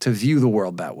choice to view the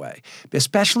world that way,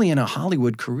 especially in a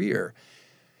Hollywood career.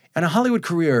 In a Hollywood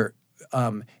career,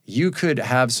 you could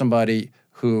have somebody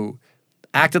who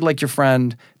acted like your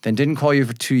friend, then didn't call you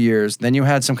for 2 years, then you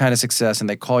had some kind of success, and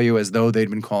they call you as though they'd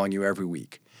been calling you every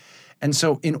week. And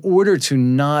so in order to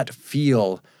not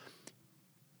feel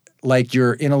like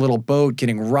you're in a little boat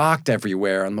getting rocked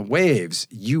everywhere on the waves,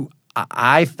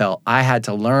 I felt I had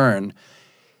to learn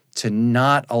to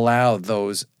not allow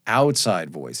those outside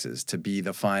voices to be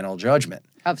the final judgment.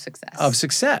 Of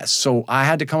success. So I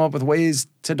had to come up with ways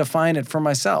to define it for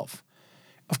myself.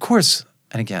 Of course,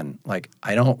 and again, like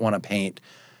I don't want to paint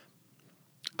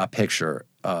a picture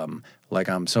like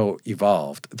I'm so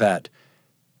evolved that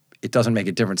it doesn't make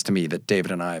a difference to me that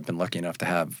David and I have been lucky enough to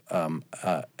have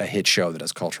a hit show that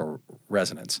has cultural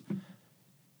resonance.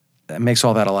 That makes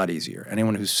all that a lot easier.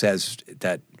 Anyone who says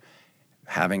that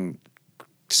having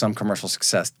some commercial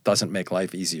success doesn't make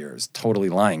life easier is totally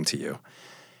lying to you.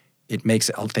 It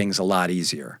makes things a lot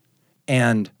easier.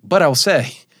 But I'll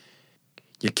say,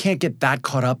 you can't get that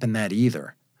caught up in that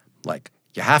either. Like,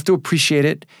 you have to appreciate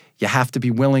it. You have to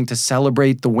be willing to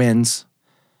celebrate the wins.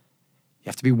 You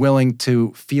have to be willing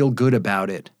to feel good about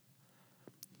it.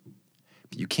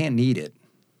 But you can't need it,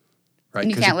 right?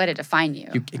 And you can't let it define you.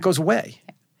 It goes away.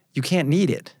 You can't need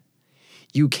it.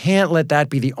 You can't let that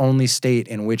be the only state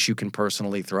in which you can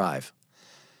personally thrive,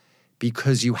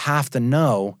 because you have to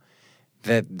know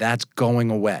that that's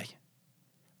going away,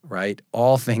 right?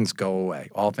 All things go away.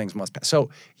 All things must pass. So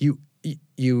you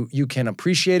can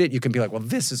appreciate it. You can be like, well,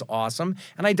 this is awesome.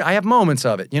 And I have moments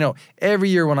of it. Every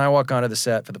year when I walk onto the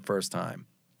set for the first time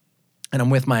and I'm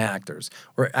with my actors,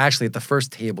 or actually at the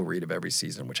first table read of every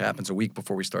season, which happens a week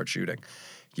before we start shooting,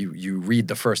 you read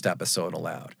the first episode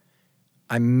aloud.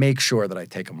 I make sure that I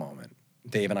take a moment.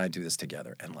 Dave and I do this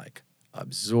together and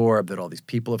absorb that all these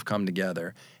people have come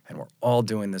together and we're all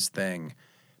doing this thing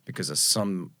because of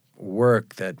some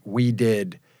work that we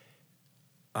did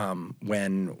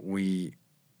when we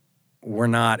were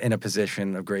not in a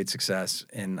position of great success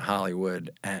in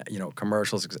Hollywood,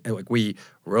 commercials. We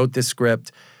wrote this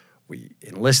script, we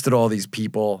enlisted all these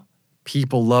people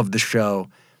loved the show.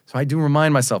 So I do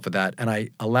remind myself of that, and I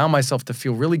allow myself to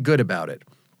feel really good about it.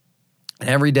 And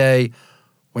every day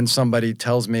when somebody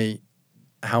tells me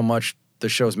how much the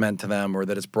show's meant to them, or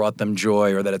that it's brought them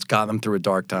joy, or that it's gotten them through a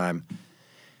dark time,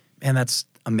 man, that's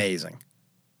amazing.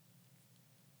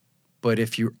 But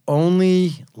if you're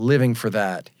only living for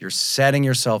that, you're setting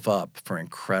yourself up for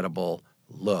incredible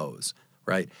lows,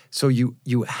 right? So you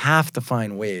have to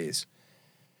find ways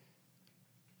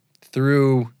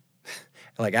through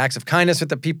acts of kindness with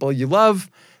the people you love,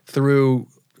 through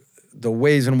the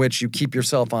ways in which you keep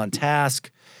yourself on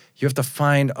task. You have to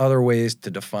find other ways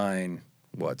to define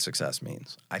what success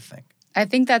means, I think. I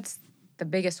think that's the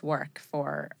biggest work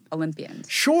for Olympians.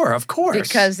 Sure, of course.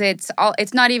 Because it's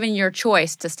not even your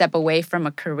choice to step away from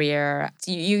a career.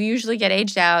 You usually get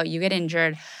aged out, you get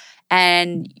injured,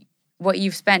 and what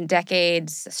you've spent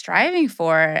decades striving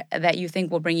for that you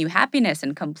think will bring you happiness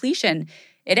and completion,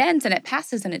 it ends and it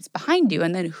passes and it's behind you.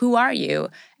 And then who are you?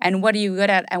 And what are you good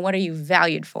at? And what are you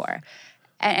valued for?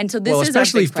 And so this is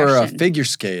especially a big for question. a figure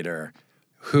skater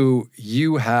who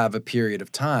you have a period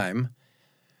of time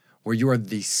where you are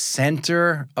the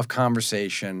center of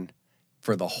conversation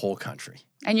for the whole country.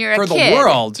 And you're a for kid. The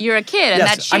world. You're a kid, and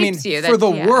yes, that shapes you. For the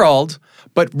world,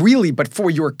 but for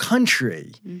your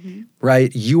country,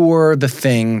 right? You're the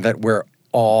thing that we're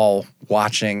all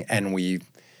watching, and we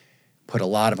put a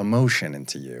lot of emotion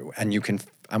into you, and you can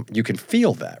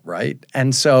feel that, right?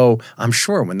 And so I'm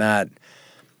sure when that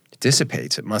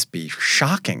dissipates, it must be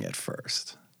shocking at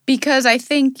first. Because I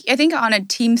think on a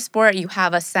team sport, you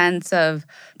have a sense of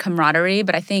camaraderie,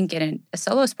 but I think in a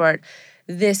solo sport,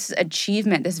 this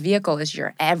achievement, this vehicle is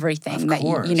your everything that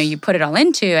you put it all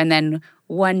into. And then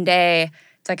one day,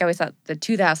 it's like I always thought, the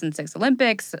 2006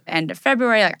 Olympics, end of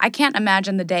February, I can't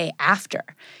imagine the day after.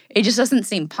 It just doesn't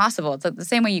seem possible. It's the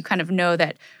same way you kind of know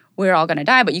that we're all going to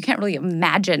die, but you can't really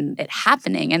imagine it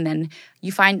happening. And then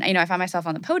I find myself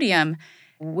on the podium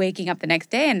waking up the next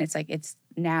day, and it's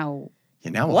now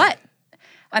what?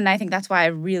 And I think that's why I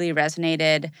really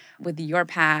resonated with your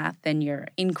path and your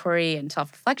inquiry and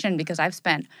self-reflection, because I've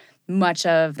spent much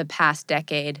of the past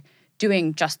decade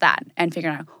doing just that and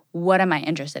figuring out, what am I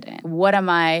interested in? What am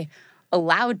I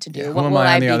allowed to do? What will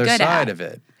I be good at? Who am I on the other side of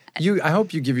it? I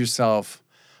hope you give yourself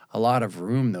a lot of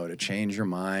room, though, to change your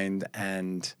mind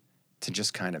and to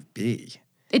just kind of be.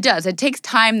 It does. It takes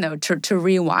time, though, to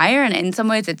rewire. And in some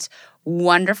ways, it's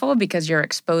wonderful because you're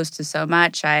exposed to so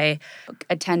much. I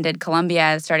attended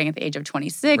Columbia starting at the age of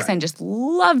 26 and just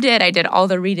loved it. I did all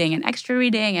the reading and extra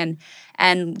reading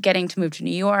and getting to move to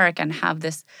New York and have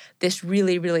this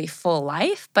really, really full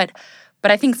life. But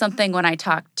I think something when I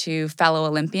talk to fellow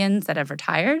Olympians that have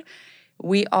retired,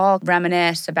 we all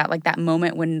reminisce about that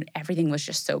moment when everything was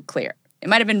just so clear. It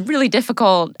might have been really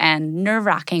difficult and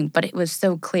nerve-wracking, but it was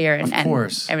so clear and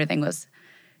everything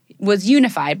was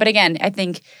unified. But again, I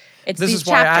think it's this these is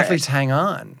why chapters. Athletes hang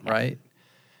on, right,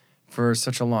 for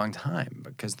such a long time,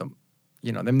 because there's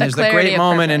the clarity great of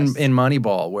moment purpose. in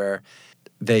Moneyball where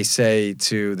they say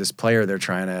to this player they're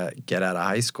trying to get out of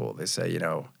high school, they say,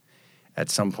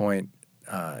 at some point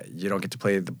you don't get to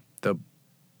play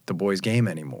the boys' game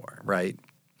anymore, right?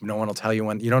 No one will tell you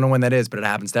when. You don't know when that is, but it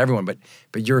happens to everyone. But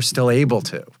you're still able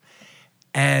to,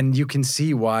 and you can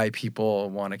see why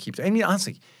people want to keep. I mean,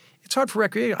 honestly, it's hard for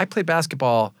recreation. I played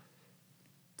basketball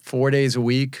 4 days a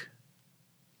week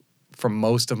for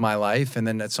most of my life, and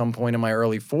then at some point in my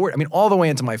early 40s, all the way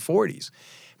into my 40s.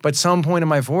 But some point in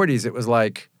my 40s, it was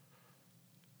like,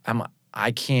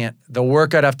 I can't. The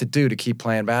work I'd have to do to keep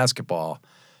playing basketball,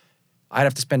 I'd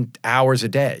have to spend hours a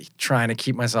day trying to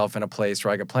keep myself in a place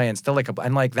where I could play and still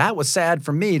that was sad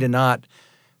for me to not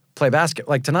play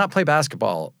to not play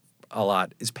basketball a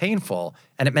lot is painful,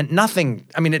 and it meant nothing.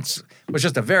 It was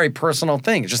just a very personal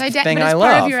thing. It's just the thing I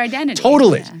love. Part of your identity.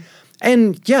 Totally.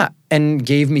 Yeah. And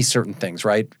gave me certain things,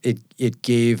 right? It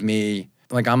gave me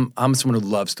like I'm someone who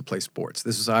loves to play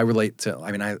sports. I relate to.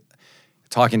 I mean,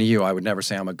 talking to you, I would never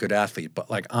say I'm a good athlete, but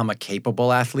like I'm a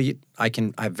capable athlete. I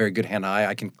have very good hand-eye.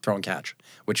 I can throw and catch,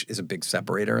 which is a big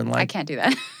separator in life. I can't do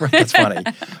that. Right, that's funny.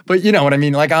 But you know what I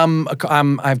mean? Like I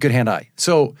have good hand-eye.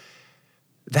 So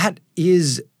that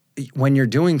is, when you're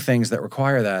doing things that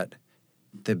require that,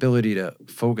 the ability to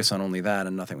focus on only that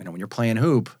and nothing. You know, when you're playing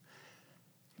hoop,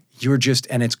 you're just,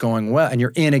 and it's going well, and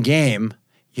you're in a game,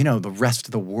 you know, the rest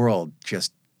of the world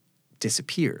just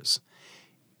disappears.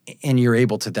 And you're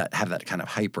able to have that kind of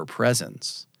hyper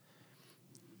presence.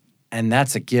 And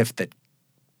that's a gift that,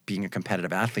 being a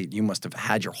competitive athlete, you must have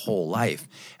had your whole life.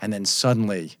 And then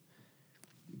suddenly,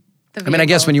 I mean, I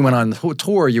guess when you went on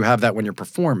tour, you have that when you're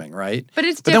performing, right? But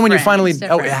it's different. But then when you're finally,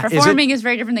 performing is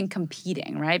very different than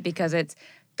competing, right? Because it's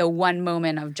the one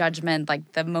moment of judgment,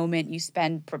 like the moment you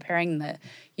spend preparing the,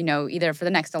 you know, either for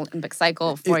the next Olympic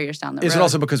cycle, 4 years down the road. Is it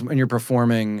also because when you're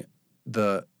performing,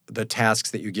 the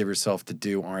tasks that you give yourself to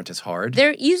do aren't as hard?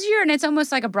 They're easier, and it's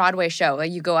almost like a Broadway show. Like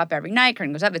you go up every night,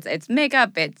 curtain goes up. It's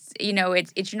makeup. It's, you know,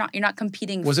 it's you're not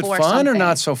competing. Was it for fun something. or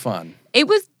not so fun? It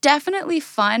was definitely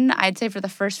fun, I'd say, for the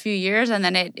first few years, and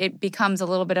then it becomes a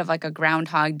little bit of like a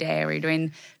Groundhog Day where you're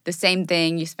doing the same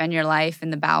thing. You spend your life in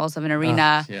the bowels of an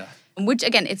arena. Yeah. Which,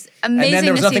 again, it's amazing to see the world. And then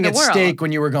there was nothing at stake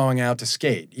when you were going out to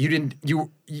skate. You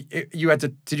had to,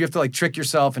 did you have to like trick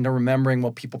yourself into remembering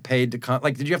what people paid to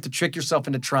like, did you have to trick yourself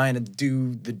into trying to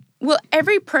do the... Well,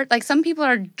 like some people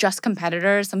are just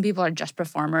competitors, some people are just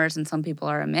performers, and some people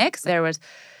are a mix. There was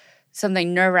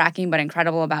something nerve-wracking but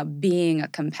incredible about being a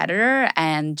competitor,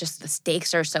 and just the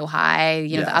stakes are so high,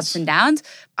 you know, the ups and downs.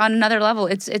 On another level,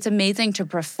 it's amazing to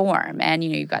perform, and, you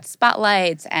know, you've got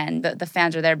spotlights, and the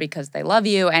fans are there because they love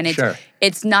you, and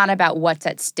it's not about what's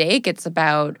at stake. It's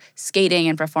about skating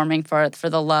and performing for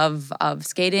the love of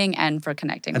skating and for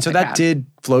connecting with the crowd. And so that did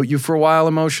float you for a while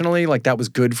emotionally? Like that was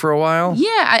good for a while?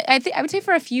 Yeah, I would say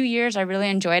for a few years I really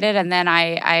enjoyed it, and then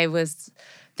I was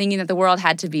thinking that the world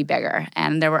had to be bigger,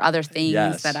 and there were other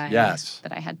things that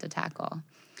I had to tackle.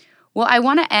 Well, I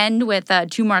want to end with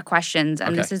 2 more questions,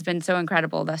 and this has been so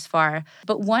incredible thus far.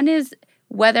 But one is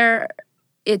whether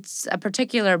it's a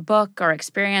particular book or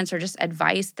experience or just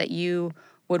advice that you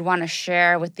would want to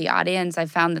share with the audience. I've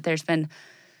found that there's been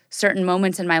certain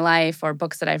moments in my life or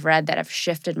books that I've read that have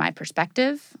shifted my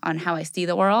perspective on how I see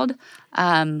the world.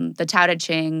 The Tao Te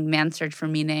Ching, Man's Search for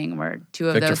Meaning were 2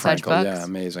 of Viktor those such Frankl, books. Yeah,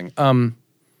 amazing.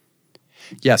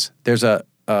 Yes, there's I'll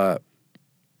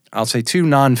say 2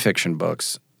 nonfiction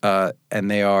books, and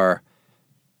they are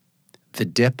The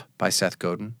Dip by Seth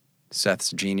Godin.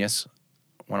 Seth's genius,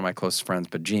 one of my closest friends,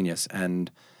 but genius.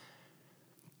 And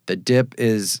The Dip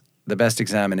is the best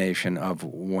examination of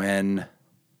when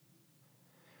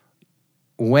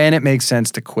it makes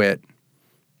sense to quit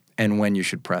and when you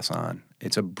should press on.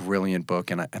 It's a brilliant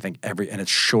book, and I think and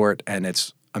it's short and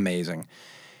it's amazing.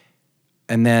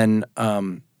 And then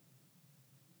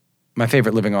my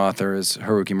favorite living author is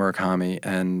Haruki Murakami,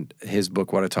 and his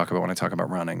book, What I Talk About When I Talk About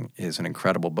Running, is an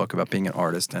incredible book about being an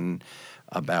artist and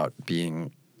about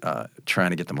being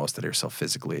trying to get the most out of yourself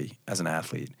physically as an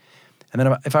athlete. And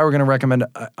then if I were going to recommend,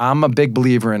 I'm a big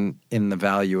believer in the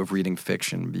value of reading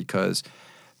fiction, because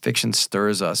fiction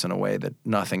stirs us in a way that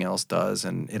nothing else does,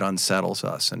 and it unsettles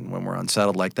us. And when we're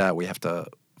unsettled like that, we have to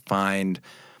find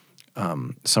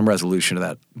some resolution to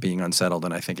that being unsettled,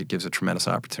 and I think it gives a tremendous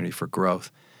opportunity for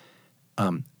growth.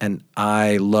 And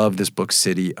I love this book,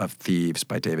 City of Thieves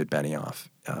by David Benioff.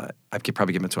 I could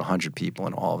probably give it to 100 people,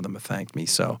 and all of them have thanked me.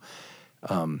 So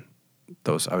I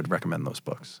would recommend those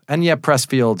books. And yeah,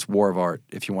 Pressfield's War of Art.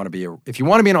 If you want to be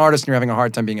an artist and you're having a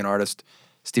hard time being an artist,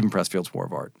 Stephen Pressfield's War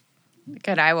of Art.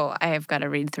 Good. I have got to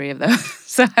read 3 of those,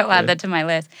 so I'll add that to my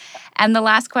list. And the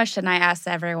last question I ask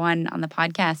everyone on the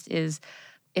podcast is,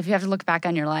 if you have to look back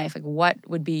on your life, like, what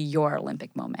would be your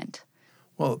Olympic moment?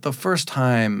 Well, the first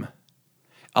time,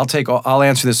 I'll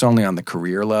answer this only on the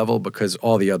career level, because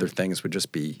all the other things would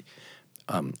just be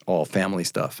all family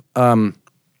stuff. But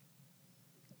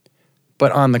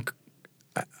on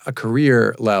a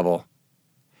career level,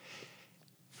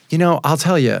 you know, I'll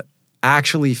tell you,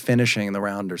 actually finishing the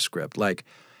Rounder script, like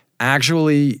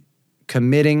actually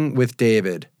committing with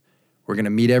David, we're going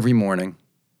to meet every morning.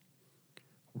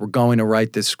 We're going to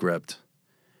write this script.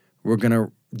 We're going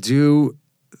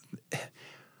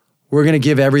to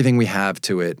give everything we have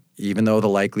to it, even though the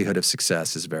likelihood of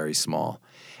success is very small.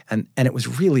 And it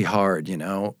was really hard, you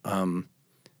know.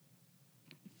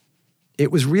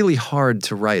 It was really hard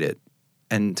to write it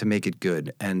and to make it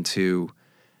good and to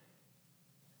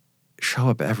show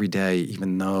up every day,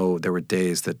 even though there were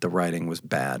days that the writing was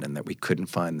bad and that we couldn't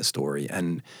find the story.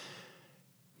 And,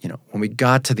 you know, when we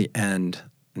got to the end,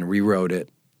 and rewrote it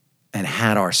and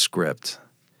had our script,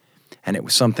 and it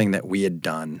was something that we had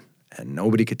done and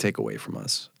nobody could take away from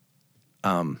us,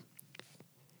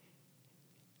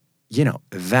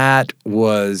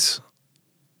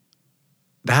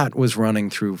 that was running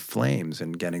through flames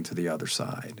and getting to the other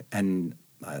side. And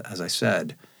as I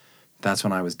said, that's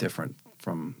when I was different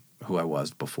from who I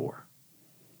was before.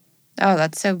 Oh,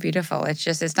 that's so beautiful.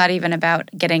 It's not even about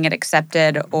getting it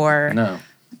accepted or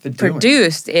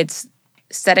produced. It's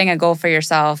setting a goal for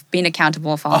yourself, being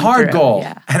accountable, following through. A hard goal,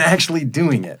 and actually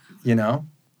doing it,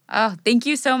 Oh, thank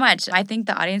you so much. I think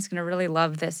the audience is going to really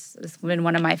love this. This has been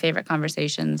one of my favorite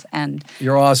conversations. And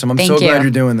you're awesome. I'm so glad you're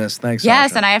doing this. Thanks, Yes,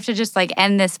 Sasha. and I have to just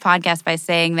end this podcast by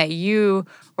saying that you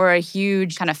were a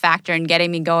huge kind of factor in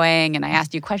getting me going. And I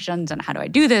asked you questions on how do I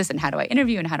do this and how do I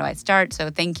interview and how do I start. So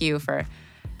thank you for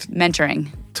mentoring.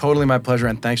 Totally my pleasure,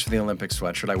 and thanks for the Olympic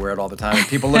sweatshirt. I wear it all the time. And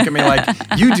people look at me like,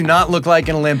 you do not look like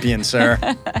an Olympian, sir.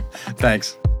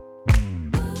 Thanks.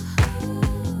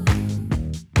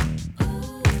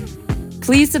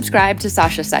 Please subscribe to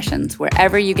Sasha Sessions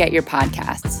wherever you get your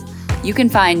podcasts. You can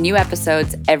find new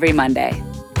episodes every Monday.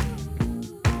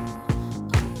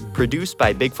 Produced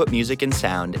by Bigfoot Music and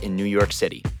Sound in New York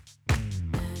City.